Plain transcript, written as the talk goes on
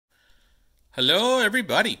Hello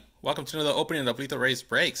everybody! Welcome to another opening of LethalRay's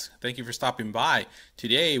Breaks. Thank you for stopping by.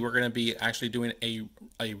 Today we're going to be actually doing a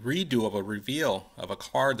redo of a reveal of a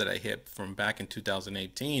card that I hit from back in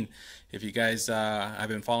 2018. If you guys have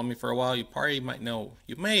been following me for a while, you probably might know,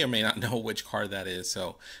 you may or may not know which card that is.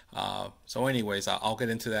 So anyways, I'll get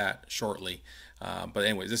into that shortly. But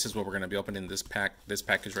anyways, this is what we're going to be opening this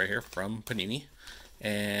package right here from Panini.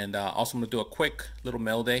 And also I'm going to do a quick little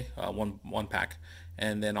mail day, one pack.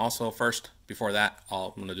 And then also first, before that,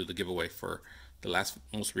 I'm going to do the giveaway for the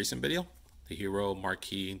most recent video. The Hero,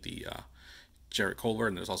 Marquee, the Jarrett Culver,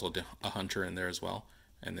 and there's also a Hunter in there as well.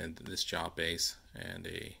 And then this Job Base and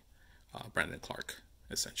a Brandon Clark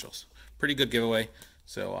Essentials. Pretty good giveaway.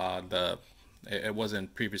 So it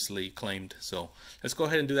wasn't previously claimed. So let's go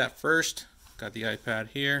ahead and do that first. Got the iPad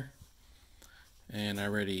here. And I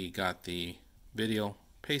already got the video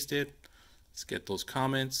pasted. Let's get those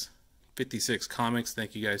comments. 56 comics.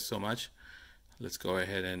 Thank you guys so much. Let's go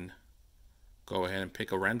ahead and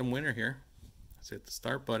pick a random winner here. Let's hit the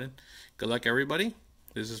start button. Good luck everybody.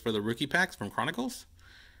 This is for the rookie packs from Chronicles.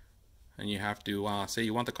 And you have to say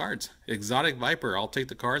you want the cards. Exotic Viper. I'll take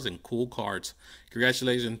the cards and cool cards.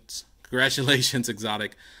 Congratulations. Congratulations,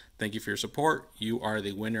 Exotic. Thank you for your support. You are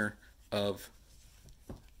the winner of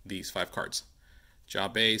these 5 cards.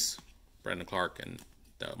 Job Base, Brandon Clark, and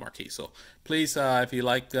the Marquee. So please, if you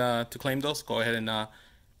like to claim those, go ahead and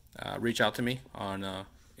reach out to me on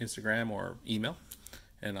Instagram or email,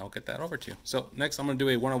 and I'll get that over to you. So next, I'm going to do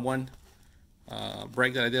a one-on-one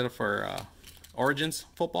break that I did for Origins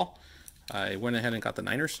football. I went ahead and got the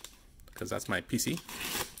Niners because that's my PC.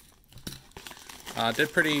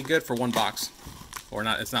 Did pretty good for one box, or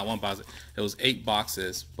not. It's not one box. It was 8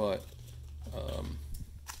 boxes, but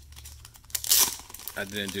I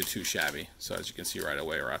didn't do too shabby. So as you can see right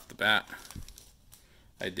away or off the bat,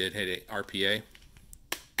 I did hit a RPA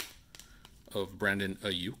of Brandon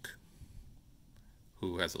Ayuk,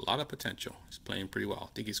 who has a lot of potential. He's playing pretty well.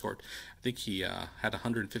 I think he scored. I think he had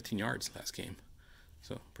 115 yards last game,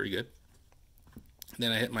 so pretty good.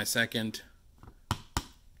 Then I hit my second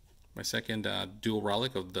dual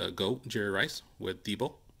relic of the GOAT Jerry Rice with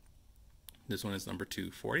Debo. This one is number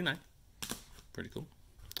 249. Pretty cool.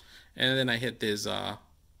 And then I hit this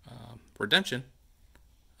redemption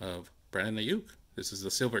of Brandon Ayuk. This is the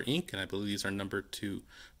silver ink, and I believe these are number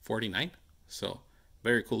 249. So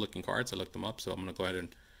very cool looking cards. I looked them up, so I'm gonna go ahead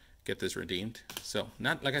and get this redeemed. So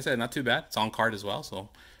not, like I said, not too bad. It's on card as well, so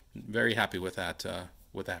very happy with that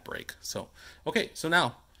break. So okay, so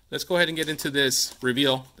now let's go ahead and get into this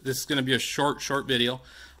reveal. This is gonna be a short video.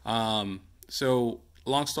 So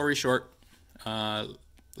long story short,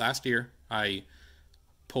 last year I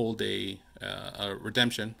pulled a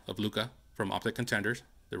redemption of Luka from Optic Contenders,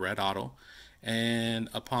 the red auto, and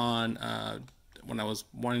upon when I was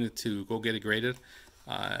wanting to go get it graded,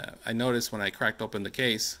 I noticed when I cracked open the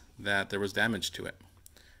case that there was damage to it,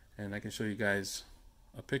 and I can show you guys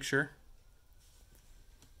a picture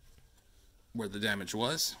where the damage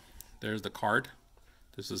was. There's the card.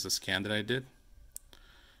 This is a scan that I did,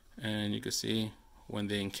 and you can see when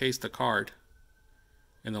they encased the card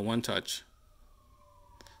in the one touch,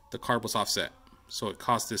 the card was offset, so it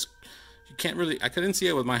caused this. You can't really, I couldn't see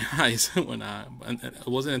it with my eyes when it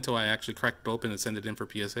wasn't until I actually cracked it open and sent it in for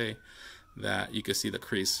PSA that you could see the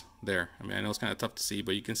crease there. I mean, I know it's kind of tough to see,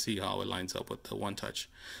 but you can see how it lines up with the one touch.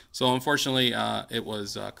 So unfortunately, it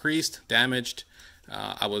was creased, damaged.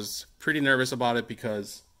 I was pretty nervous about it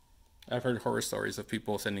because I've heard horror stories of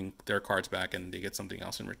people sending their cards back and they get something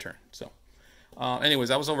else in return. So anyways,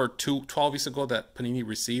 that was over 12 weeks ago that Panini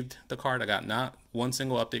received the card. I got not one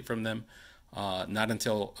single update from them, not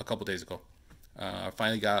until a couple days ago. I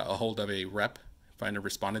finally got a hold of a rep, finally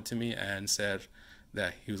responded to me and said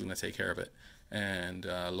that he was going to take care of it. And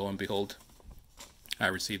lo and behold, I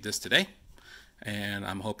received this today. And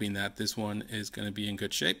I'm hoping that this one is going to be in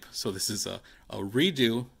good shape. So this is a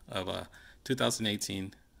redo of a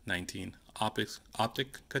 2018-19 Optic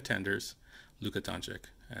Contenders Luka Doncic.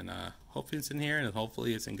 And hopefully it's in here, and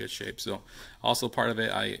hopefully it's in good shape. So also part of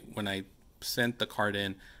it, when I sent the card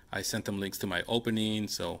in, I sent them links to my opening,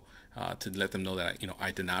 so to let them know that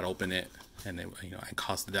I did not open it, and I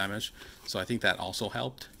caused the damage. So I think that also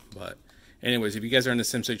helped. But anyways, if you guys are in the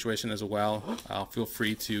same situation as well, feel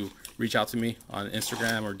free to reach out to me on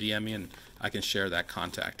Instagram or DM me, and I can share that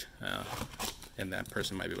contact, and that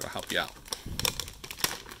person might be able to help you out.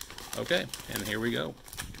 Okay, and here we go.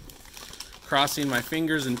 Crossing my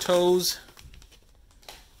fingers and toes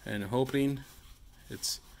and hoping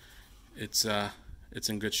it's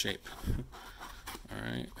in good shape. All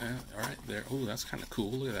right there. Oh, that's kind of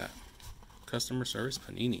cool. Look at that. Customer service,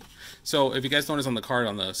 Panini. So if you guys notice on the card,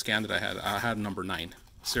 on the scan that I had number 9,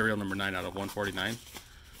 serial number 9 out of 149,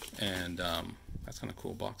 and that's kind of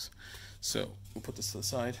cool box. So we'll put this to the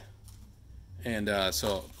side, and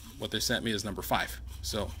so what they sent me is number 5.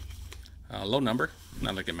 So low number,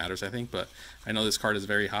 not like it matters, I think, but I know this card is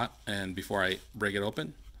very hot, and before I break it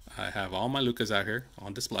open, I have all my Lucas out here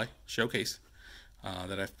on display, showcase,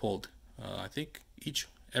 that I've pulled. I think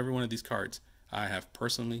every one of these cards I have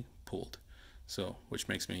personally pulled, so which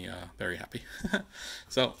makes me very happy.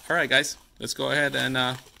 So all right guys, let's go ahead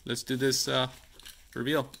and let's do this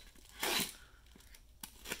reveal.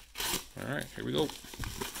 All right, here we go.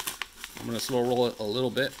 I'm gonna slow roll it a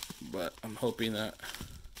little bit, but I'm hoping that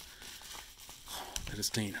it's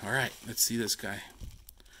clean. All right, let's see this guy.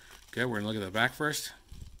 Okay, we're gonna look at the back first.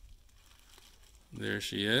 There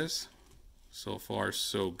she is. So far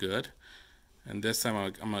so good. And this time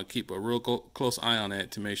I'm going to keep a real close eye on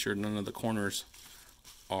it to make sure none of the corners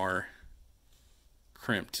are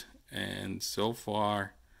crimped. And so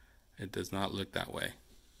far it does not look that way.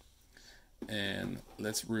 And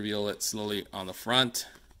let's reveal it slowly on the front.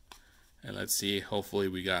 And let's see, hopefully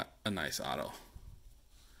we got a nice auto.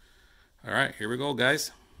 Alright, here we go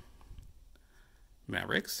guys.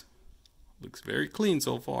 Mavericks. Looks very clean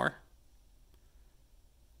so far.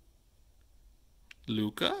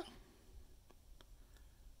 Luka.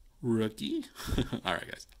 Rookie. All right,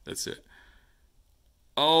 guys, that's it.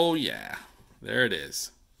 Oh yeah, there it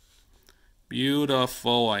is.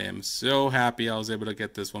 Beautiful. I am so happy I was able to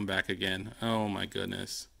get this one back again. Oh my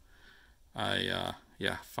goodness.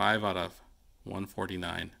 Yeah, 5 out of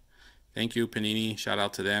 149. Thank you, Panini. Shout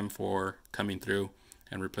out to them for coming through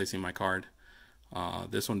and replacing my card.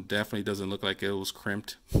 This one definitely doesn't look like it was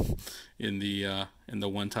crimped in the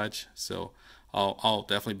one touch. So I'll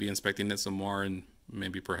definitely be inspecting it some more, and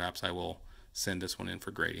maybe perhaps I will send this one in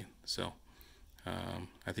for grading. So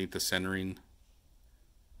I think the centering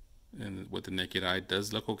and with the naked eye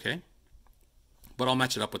does look okay, but I'll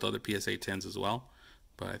match it up with other PSA 10s as well.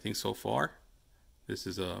 But I think so far this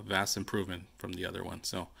is a vast improvement from the other one.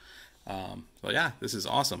 So yeah, this is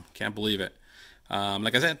awesome. Can't believe it.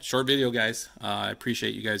 Like I said, short video guys. I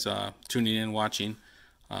appreciate you guys tuning in, watching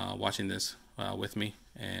this with me.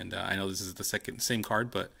 And I know this is the same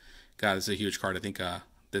card, but God, it's a huge card. I think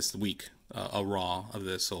this week a raw of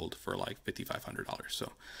this sold for like $5,500.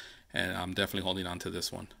 So, and I'm definitely holding on to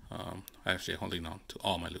this one. Actually holding on to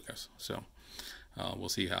all my Lucas. So we'll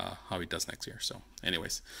see how he does next year. So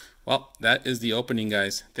anyways, well, that is the opening,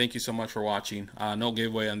 guys. Thank you so much for watching. No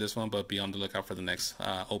giveaway on this one, but be on the lookout for the next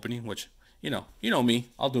opening, which you know me,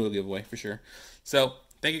 I'll do a giveaway for sure. So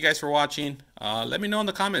thank you guys for watching. Let me know in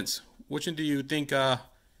the comments, which one do you think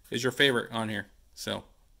is your favorite on here? So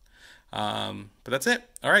but that's it.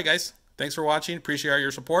 All right guys, thanks for watching. Appreciate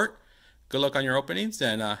your support. Good luck on your openings,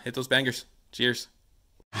 and hit those bangers. Cheers.